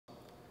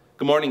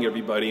Good morning,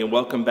 everybody, and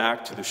welcome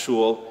back to the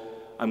shul.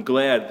 I'm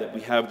glad that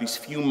we have these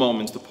few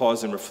moments to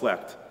pause and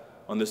reflect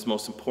on this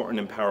most important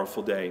and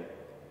powerful day.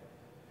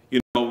 You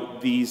know,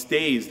 these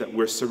days that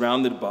we're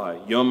surrounded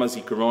by, Yom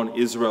HaZikaron,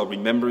 Israel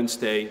Remembrance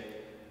Day,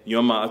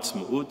 Yom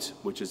Haatzmaut,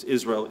 which is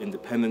Israel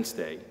Independence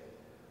Day,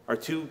 are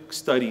two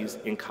studies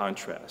in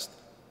contrast.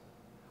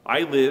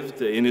 I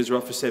lived in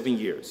Israel for 7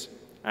 years,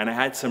 and I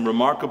had some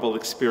remarkable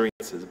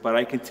experiences, but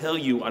I can tell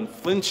you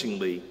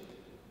unflinchingly,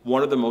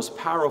 one of the most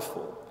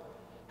powerful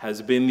has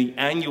been the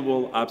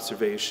annual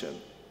observation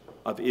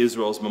of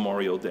Israel's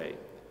Memorial Day,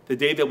 the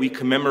day that we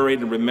commemorate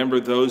and remember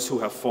those who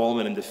have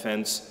fallen in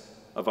defense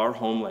of our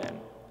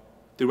homeland.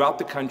 Throughout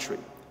the country,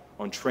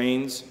 on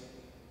trains,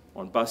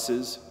 on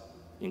buses,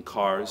 in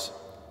cars,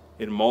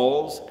 in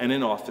malls and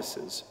in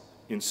offices,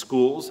 in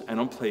schools and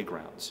on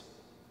playgrounds.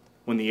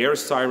 When the air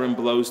siren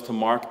blows to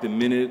mark the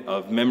minute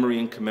of memory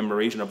and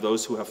commemoration of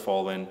those who have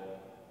fallen,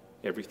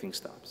 everything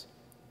stops.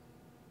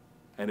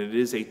 And it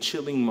is a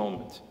chilling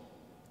moment.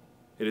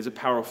 It is a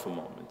powerful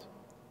moment.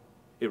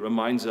 It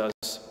reminds us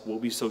what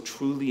we so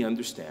truly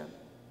understand,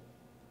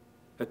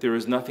 that there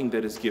is nothing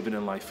that is given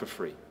in life for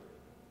free.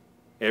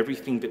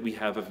 Everything that we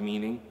have of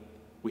meaning,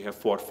 we have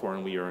fought for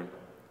and we earn.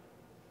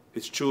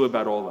 It's true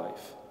about all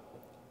life.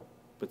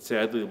 But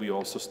sadly, we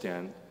also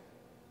stand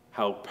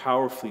how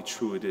powerfully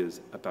true it is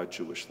about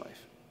Jewish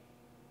life.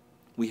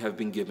 We have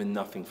been given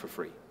nothing for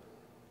free.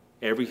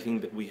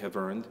 Everything that we have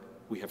earned,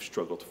 we have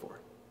struggled for.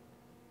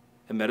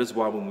 And that is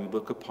why when we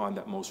look upon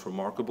that most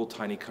remarkable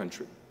tiny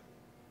country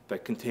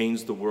that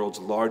contains the world's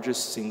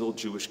largest single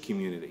Jewish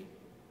community,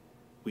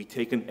 we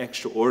take an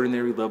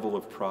extraordinary level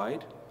of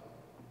pride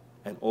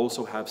and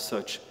also have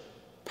such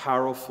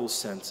powerful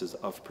senses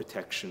of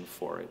protection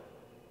for it,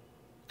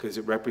 because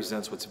it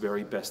represents what's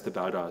very best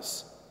about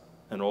us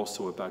and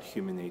also about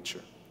human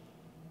nature.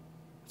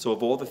 So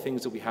of all the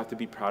things that we have to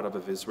be proud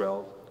of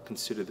Israel,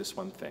 consider this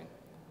one thing.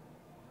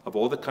 Of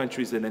all the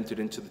countries that entered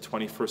into the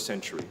 21st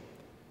century,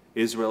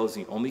 Israel is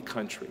the only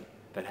country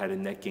that had a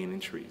net gain in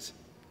trees.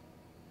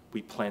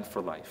 We plant for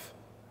life.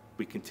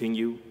 We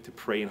continue to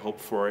pray and hope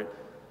for it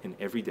in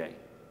every day.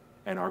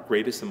 And our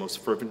greatest and most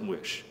fervent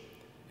wish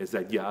is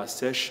that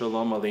Ya'aseh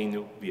Shalom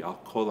Aleinu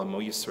v'al kol Amo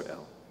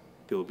Yisrael.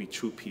 There will be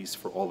true peace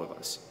for all of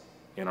us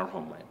in our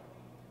homeland.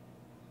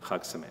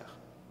 Chag Sameach.